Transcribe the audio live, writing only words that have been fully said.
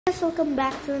Guys, welcome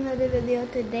back to another video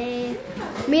today.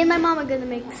 Me and my mom are gonna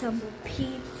make some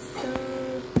pizza.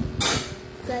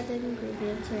 Got the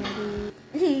ingredients ready.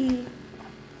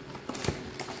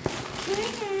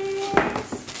 Yes.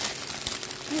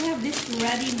 We have this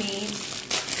ready-made.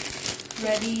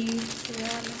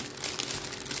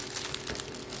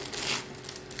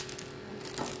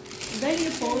 Then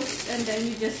you post and then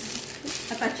you just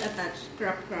attach,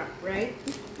 crop, right?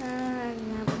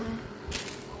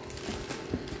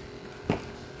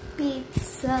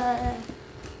 Pizza.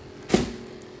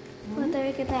 What are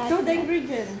we gonna add? Show the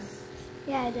ingredients.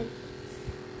 Yeah, I did.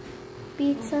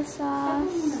 Pizza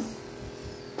sauce.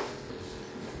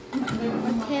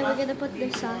 Okay, we're gonna put the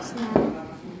sauce now.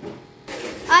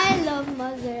 I love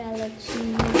mozzarella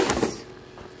cheese.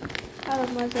 I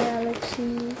love mozzarella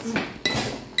cheese.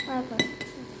 Okay.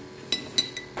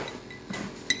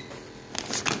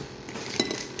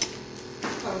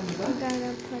 I'm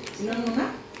gonna put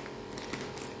some.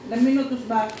 Ilang minutos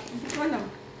ba? Hindi ko alam.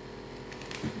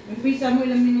 Yung pizza mo,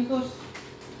 ilang minutos?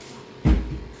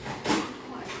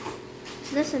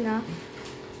 Is this enough?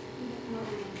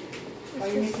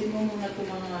 Painitin mo muna ito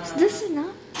mga Is this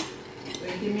enough?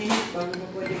 20 minutes bago mo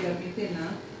pwede gamitin,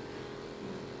 ha?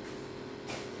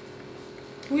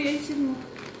 Uy, ayusin mo.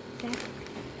 Okay.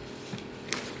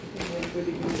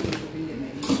 Pwede gamitin kung hindi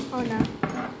may Oh, no.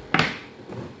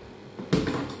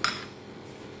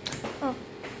 Oh.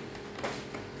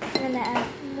 I'm gonna add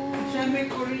more. siya may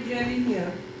Korean in here.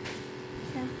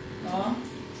 Yeah. No?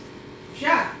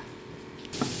 Siya!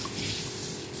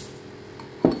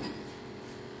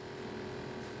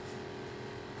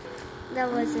 That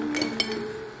wasn't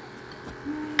enough.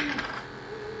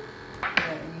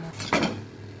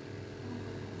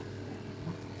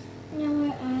 Now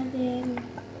we're adding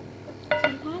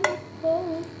some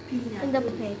pineapple in the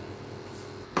plate.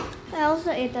 I also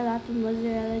ate a lot of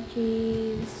mozzarella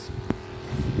cheese.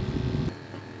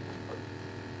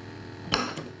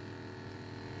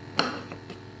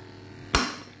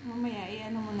 Mamaya,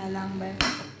 i-ano mo na lang ba?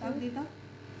 Tawag dito?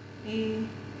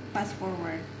 I-fast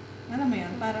forward. Ano mo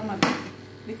yun? Para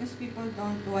because people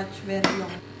don't watch very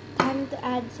long. Time to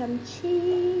add some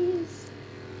cheese.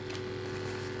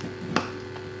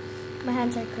 My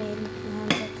hands are clean.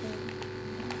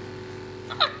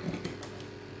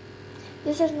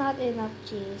 This is not enough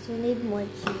cheese. We need more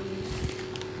cheese.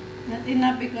 Not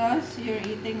enough because you're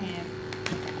eating it.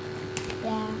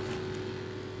 Yeah.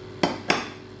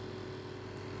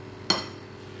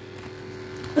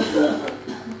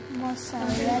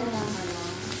 Mozzarella.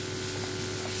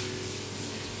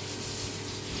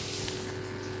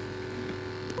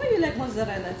 Why you like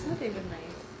mozzarella? It's not even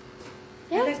nice.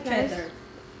 Yeah, I it's like nice. cheddar.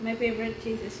 My favorite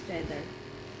cheese is cheddar.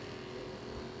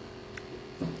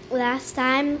 Last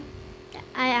time,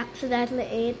 I accidentally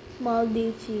ate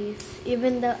moldy cheese,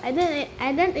 even though I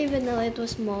didn't even know it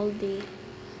was moldy.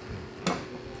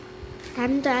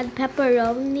 Time to add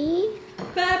pepperoni.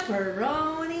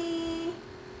 Pepperoni!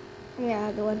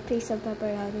 Yeah, the one piece of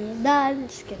pepperoni. Done.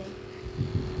 Just kidding.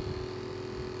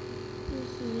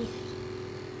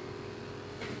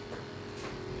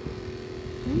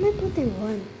 Why am I putting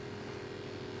one?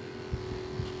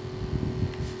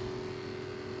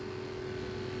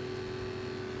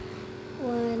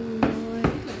 One more.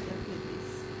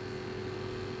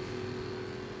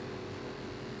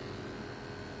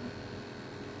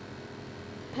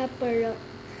 Pepperoni.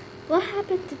 What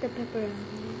happened to the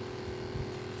pepperoni?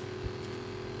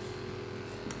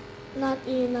 Not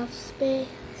enough space.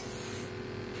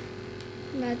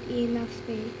 Not enough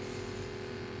space.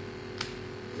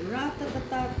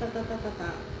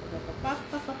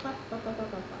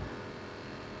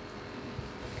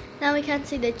 Now we can't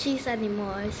see the cheese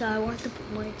anymore, so I want to put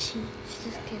more cheese.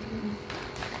 Just kidding.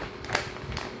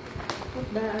 Put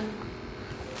that.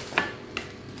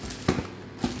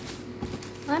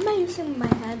 Why am I using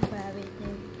my hand for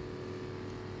everything?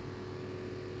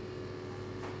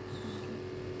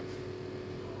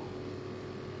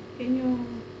 Can you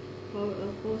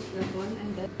post that one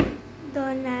and then?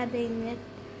 Don't adding it.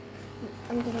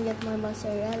 I'm gonna get more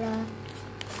mozzarella.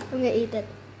 I'm gonna eat it.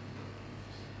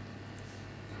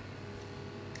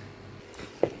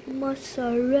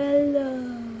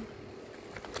 Mozzarella.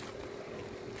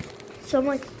 So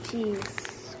much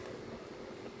cheese.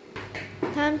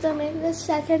 Time to make the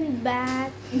second batch.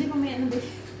 Hindi pa may ano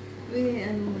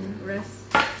ba? Rest.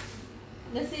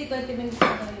 Let's see, 20 minutes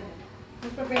na tayo.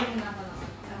 Mag-prepare muna ako lang.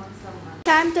 I want some.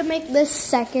 Time to make the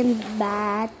second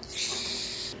batch.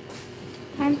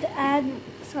 Time to add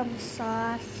some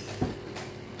sauce.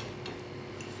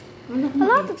 A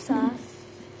lot of sauce.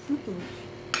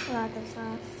 A lot of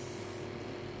sauce.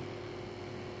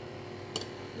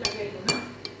 Lagay ko na.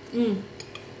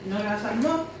 Narasan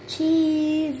mo?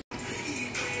 Cheese.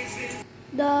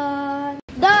 Done.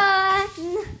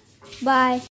 Done. Bye.